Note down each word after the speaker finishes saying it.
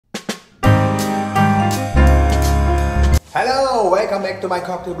Hello, welcome back to my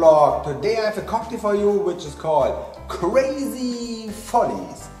cocktail blog. Today I have a cocktail for you which is called Crazy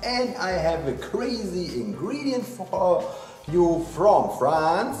Follies. And I have a crazy ingredient for you from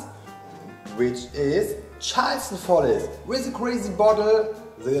France, which is Charleston Follies. With a crazy bottle,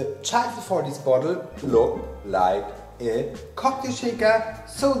 the Charleston Follies bottle look like a cocktail shaker.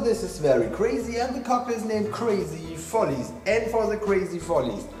 So this is very crazy and the cocktail is named Crazy Follies. And for the Crazy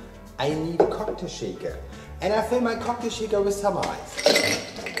Follies, I need a cocktail shaker. And I fill my cocktail shaker with some ice.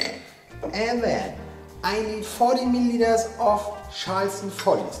 And then I need 40 milliliters of Charleston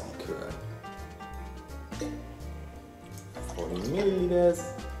Follies liqueur. 40 milliliters.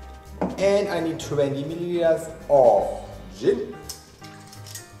 And I need 20 milliliters of gin.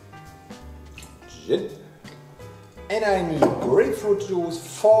 And I need grapefruit juice,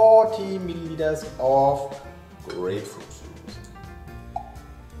 40 milliliters of grapefruit juice.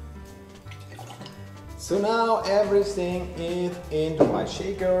 So now everything is into my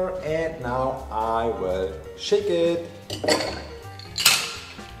shaker and now I will shake it.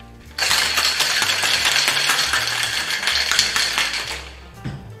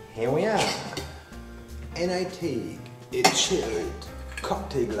 Here we are. And I take a chilled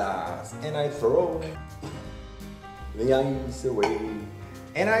cocktail glass and I throw the ice away.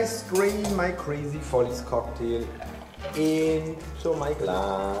 And I strain my Crazy Follies cocktail into my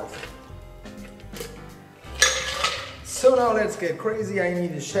glass. So now let's get crazy. I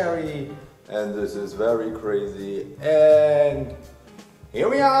need a sherry and this is very crazy. And here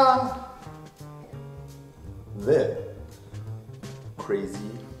we are. The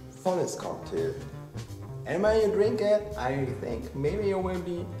Crazy Follies cocktail. And when you drink it, I think maybe you will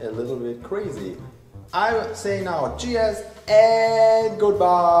be a little bit crazy. I would say now cheers and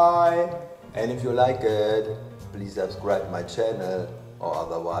goodbye. And if you like it, please subscribe my channel or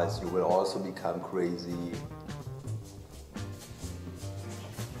otherwise you will also become crazy.